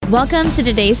Welcome to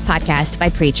today's podcast by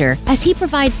Preacher, as he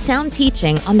provides sound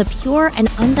teaching on the pure and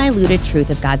undiluted truth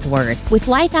of God's Word, with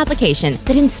life application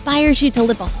that inspires you to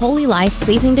live a holy life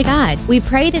pleasing to God. We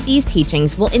pray that these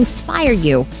teachings will inspire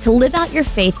you to live out your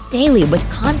faith daily with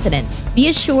confidence. Be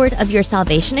assured of your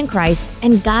salvation in Christ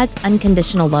and God's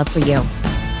unconditional love for you.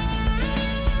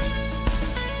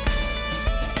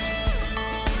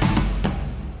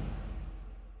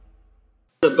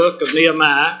 The book of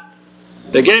Nehemiah.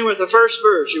 Beginning with the first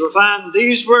verse, you will find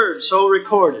these words so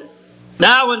recorded.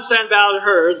 Now when Sanballat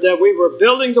heard that we were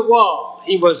building the wall,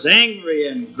 he was angry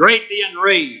and greatly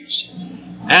enraged,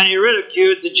 and he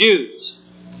ridiculed the Jews.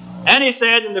 And he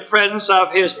said in the presence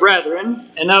of his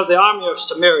brethren and of the army of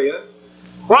Samaria,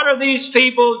 what are these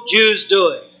feeble Jews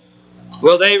doing?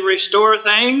 Will they restore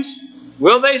things?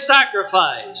 Will they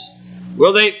sacrifice?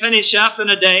 Will they finish up in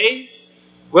a day?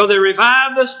 Will they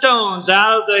revive the stones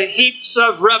out of the heaps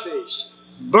of rubbish?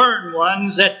 Burn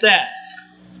ones at that.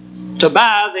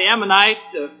 Tobiah the Ammonite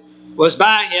was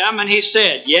by him, and he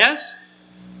said, yes,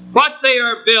 what they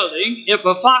are building, if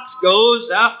a fox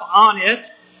goes up on it,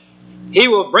 he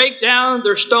will break down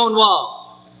their stone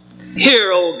wall.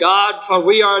 Hear, O God, for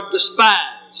we are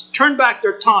despised. Turn back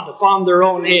their taunt upon their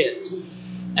own heads,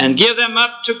 and give them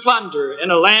up to plunder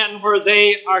in a land where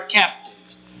they are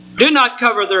captives. Do not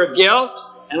cover their guilt,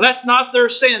 and let not their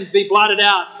sins be blotted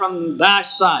out from thy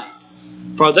sight.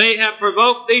 For they have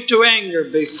provoked thee to anger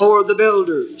before the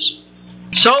builders.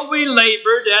 So we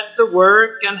labored at the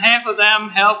work, and half of them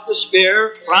held the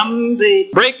spear from the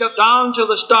break of dawn till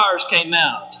the stars came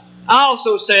out. I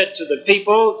also said to the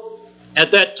people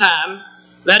at that time,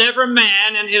 let every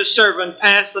man and his servant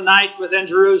pass the night within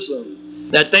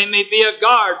Jerusalem, that they may be a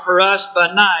guard for us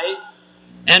by night,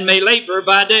 and may labor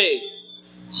by day.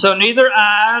 So neither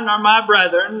I, nor my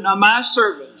brethren, nor my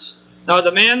servants, nor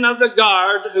the men of the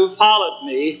guard who followed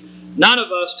me, none of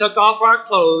us took off our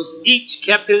clothes, each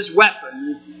kept his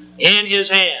weapon in his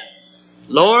hand.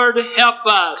 Lord, help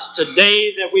us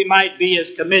today that we might be as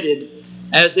committed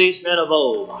as these men of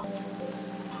old.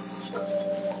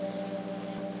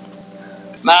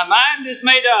 My mind is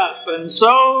made up, and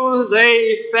so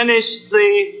they finished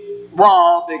the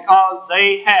wall because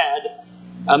they had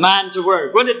a mind to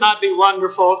work. Would it not be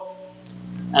wonderful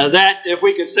that if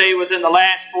we could say within the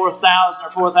last 4,000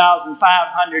 or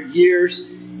 4,500 years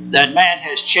that man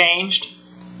has changed?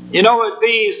 You know, it would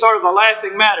be sort of a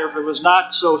laughing matter if it was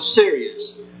not so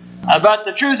serious. But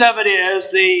the truth of it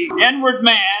is, the inward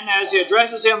man, as he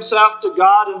addresses himself to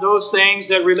God and those things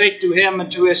that relate to him and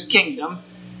to his kingdom,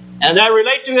 and that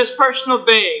relate to his personal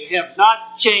being, have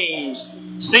not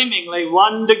changed seemingly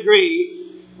 1 degree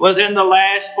within the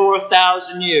last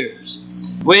 4,000 years.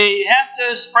 We have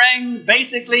to spring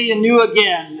basically anew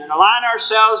again and align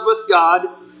ourselves with God,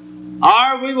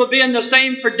 or we will be in the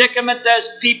same predicament as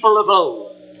people of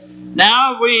old.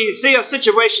 Now we see a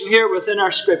situation here within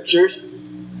our scriptures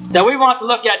that we want to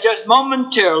look at just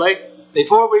momentarily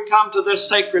before we come to this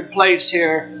sacred place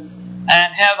here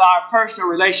and have our personal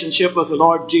relationship with the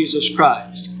Lord Jesus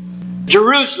Christ.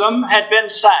 Jerusalem had been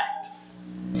sacked,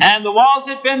 and the walls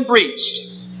had been breached.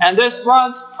 And this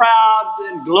once proud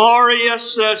and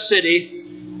glorious city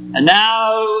and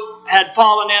now had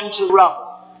fallen into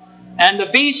rubble. And the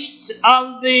beasts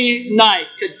of the night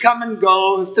could come and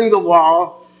go through the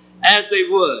wall as they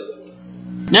would.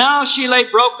 Now she lay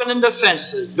broken and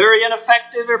defenseless, very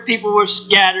ineffective. Her people were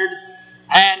scattered,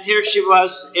 and here she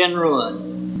was in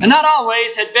ruin. And not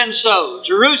always had been so.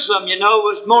 Jerusalem, you know,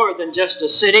 was more than just a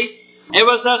city. It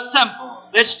was a symbol.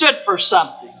 It stood for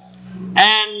something.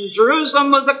 And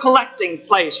Jerusalem was a collecting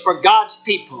place for God's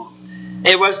people.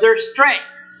 It was their strength.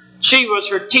 She was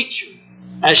her teacher.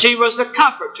 She was the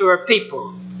comfort to her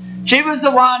people. She was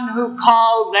the one who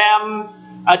called them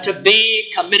to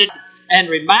be committed and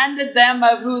reminded them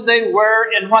of who they were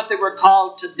and what they were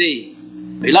called to be.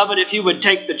 Beloved, if you would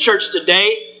take the church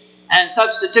today and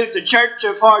substitute the church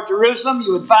for Jerusalem,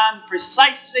 you would find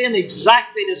precisely and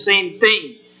exactly the same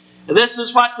thing. This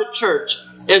is what the church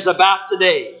is about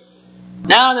today.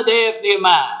 Now in the day of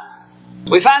Nehemiah,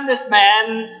 we find this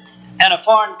man in a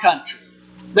foreign country,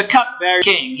 the cupbearer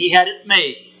king. He had it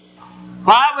made.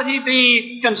 Why would he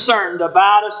be concerned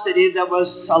about a city that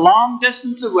was a long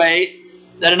distance away,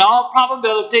 that in all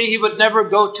probability he would never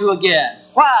go to again?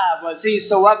 Why was he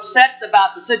so upset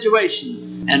about the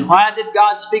situation? And why did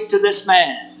God speak to this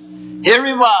man? Here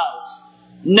he was,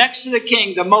 next to the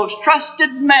king, the most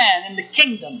trusted man in the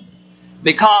kingdom,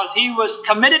 because he was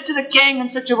committed to the king in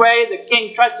such a way the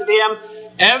king trusted him.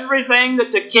 Everything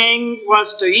that the king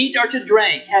was to eat or to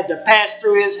drink had to pass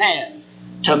through his hand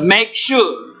to make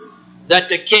sure that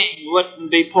the king wouldn't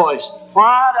be poisoned. What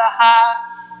a high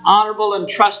honorable and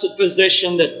trusted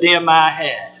position that Nehemiah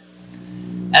had.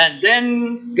 And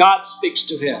then God speaks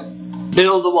to him.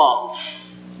 Build the wall.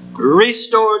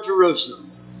 Restore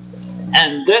Jerusalem.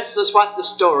 And this is what the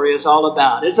story is all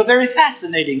about. It's a very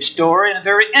fascinating story and a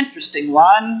very interesting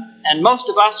one, and most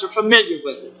of us are familiar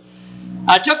with it.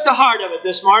 I took the heart of it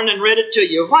this morning and read it to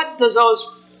you. What does those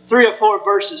 3 or 4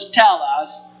 verses tell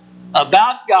us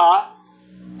about God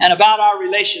and about our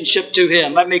relationship to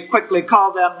Him? Let me quickly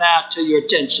call them now to your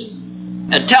attention.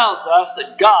 It tells us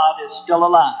that God is still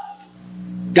alive.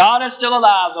 God is still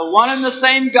alive. The one and the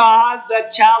same God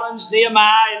that challenged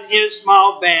Nehemiah and his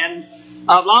small band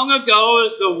of long ago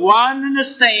is the one and the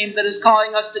same that is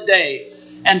calling us today.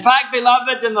 In fact,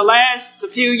 beloved, in the last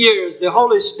few years, the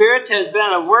Holy Spirit has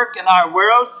been at work in our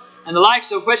world, and the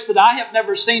likes of which that I have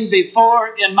never seen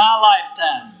before in my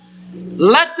lifetime.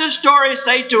 Let this story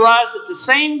say to us that the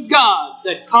same God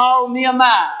that called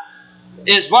Nehemiah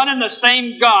is one and the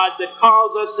same God that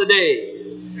calls us today.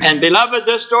 And beloved,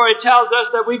 this story tells us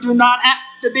that we do not have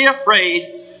to be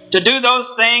afraid to do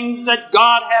those things that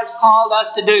God has called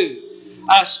us to do.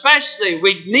 Especially,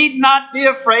 we need not be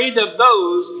afraid of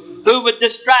those who would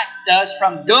distract us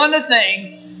from doing the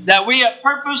thing that we have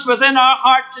purposed within our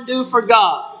heart to do for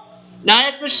God. Now,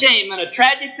 it's a shame and a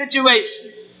tragic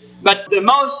situation, but the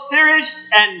most serious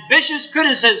and vicious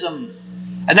criticism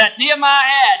that Nehemiah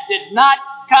had did not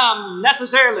come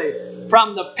necessarily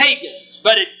from the pagans,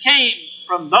 but it came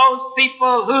from those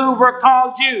people who were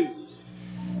called Jews.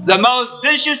 The most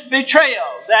vicious betrayal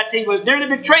that he was nearly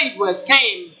betrayed with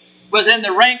came within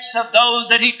the ranks of those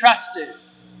that he trusted.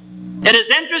 It is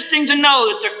interesting to know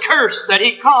that the curse that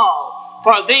he called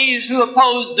for these who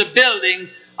opposed the building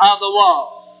of the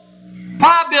wall.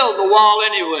 Why build the wall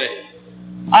anyway?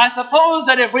 I suppose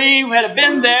that if we had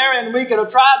been there and we could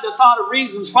have tried to thought of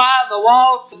reasons why the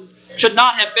wall should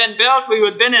not have been built, we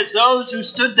would have been as those who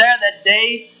stood there that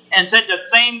day and said the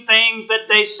same things that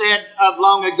they said of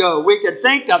long ago. We could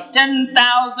think of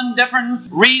 10,000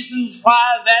 different reasons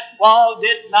why that wall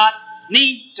did not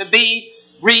need to be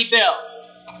rebuilt.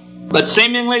 But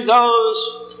seemingly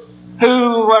those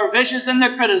who were vicious in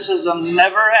their criticism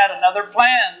never had another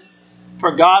plan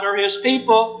for God or His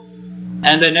people,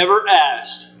 and they never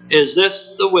asked, is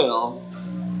this the will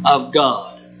of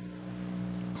God?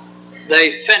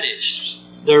 They finished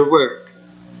their work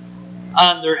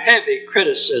under heavy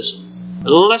criticism.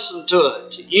 Listen to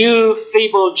it. You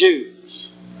feeble Jews,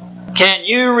 can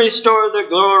you restore the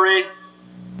glory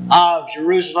of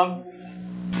Jerusalem?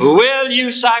 Will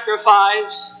you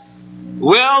sacrifice?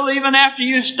 Will, even after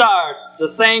you start,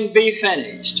 the thing be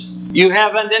finished? You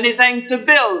haven't anything to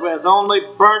build with, only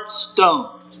burnt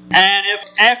stones. And if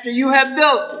after you have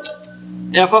built it,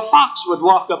 if a fox would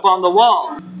walk up on the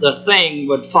wall, the thing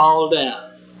would fall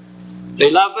down.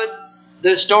 Beloved,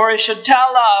 this story should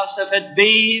tell us, if it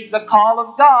be the call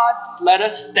of God, let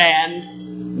us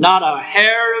stand. Not a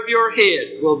hair of your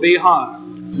head will be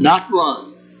harmed. Not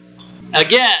one.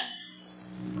 Again,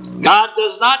 God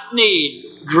does not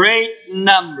need great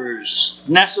numbers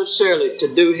necessarily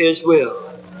to do His will.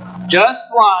 Just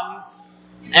one,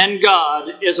 and God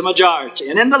is a majority.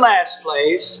 And in the last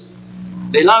place,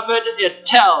 beloved, it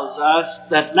tells us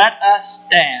that let us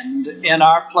stand in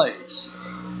our place.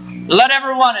 Let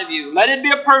every one of you, let it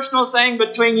be a personal thing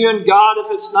between you and God.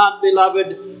 If it's not,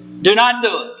 beloved, do not do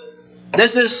it.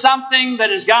 This is something that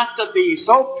has got to be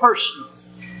so personal,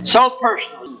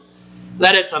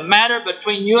 that it's a matter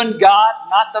between you and God,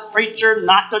 not the preacher,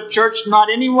 not the church, not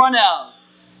anyone else.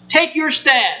 Take your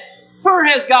stand. Where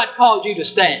has God called you to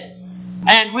stand?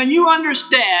 And when you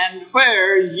understand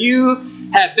where you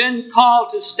have been called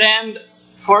to stand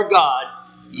for God,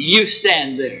 you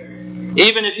stand there.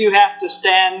 Even if you have to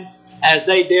stand as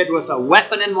they did with a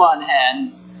weapon in one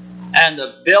hand and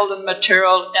the building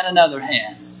material in another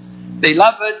hand.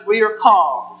 Beloved, we are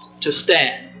called to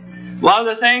stand. One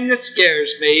of the things that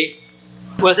scares me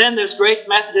within this great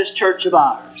Methodist church of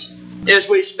ours is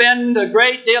we spend a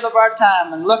great deal of our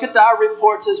time and look at our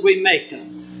reports as we make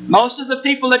them. Most of the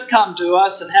people that come to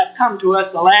us and have come to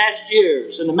us the last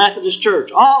years in the Methodist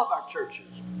church, all of our churches,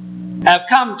 have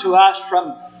come to us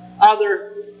from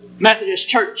other Methodist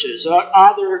churches or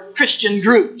other Christian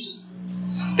groups.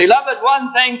 Beloved,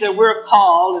 one thing that we're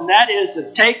called, and that is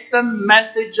to take the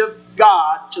message of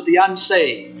God to the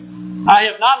unsaved. I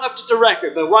have not looked at the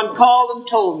record, but one called and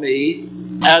told me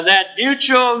that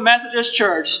Mutual Methodist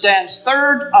Church stands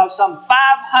third of some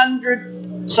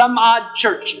 500 some odd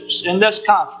churches in this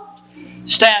conference.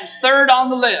 Stands third on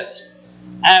the list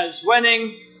as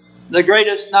winning the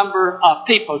greatest number of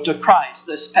people to Christ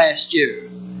this past year.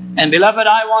 And beloved,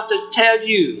 I want to tell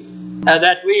you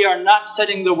that we are not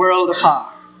setting the world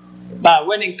apart. by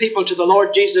winning people to the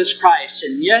Lord Jesus Christ.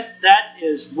 And yet that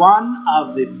is one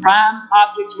of the prime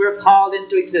objects we're called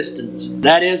into existence.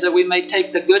 That is, that we may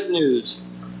take the good news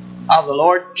of the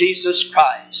Lord Jesus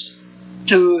Christ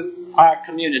to our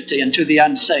community and to the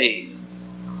unsaved.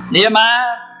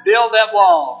 Nehemiah, build that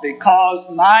wall because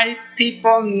my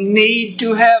people need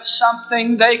to have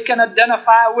something they can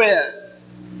identify with.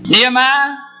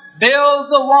 Nehemiah, build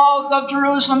the walls of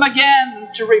Jerusalem again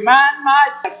to remind my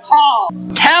call.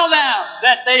 Tell them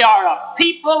that they are a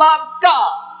people of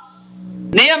God.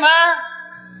 Nehemiah,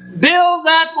 build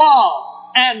that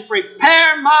wall and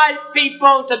prepare my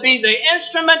people to be the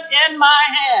instrument in my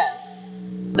hand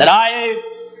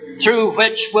through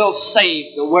which will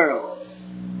save the world.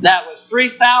 That was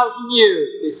 3,000 years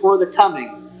before the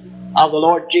coming of the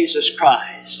Lord Jesus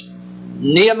Christ.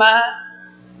 Nehemiah,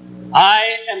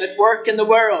 I am at work in the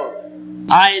world.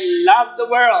 I love the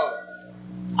world.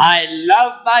 I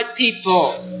love my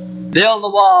people. Build the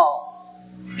wall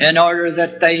in order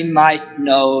that they might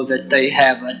know that they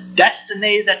have a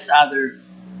destiny that's other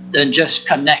than just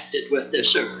connected with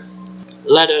this earth.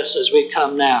 Let us, as we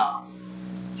come now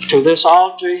to this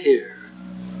altar here,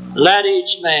 let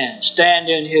each man stand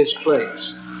in his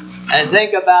place and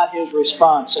think about his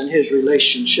response and his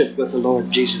relationship with the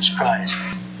Lord Jesus Christ.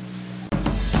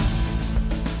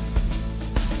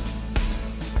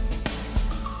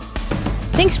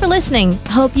 Thanks for listening.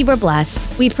 Hope you were blessed.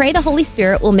 We pray the Holy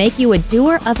Spirit will make you a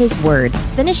doer of His words,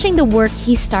 finishing the work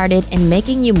He started and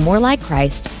making you more like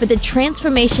Christ for the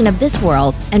transformation of this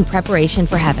world and preparation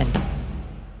for heaven.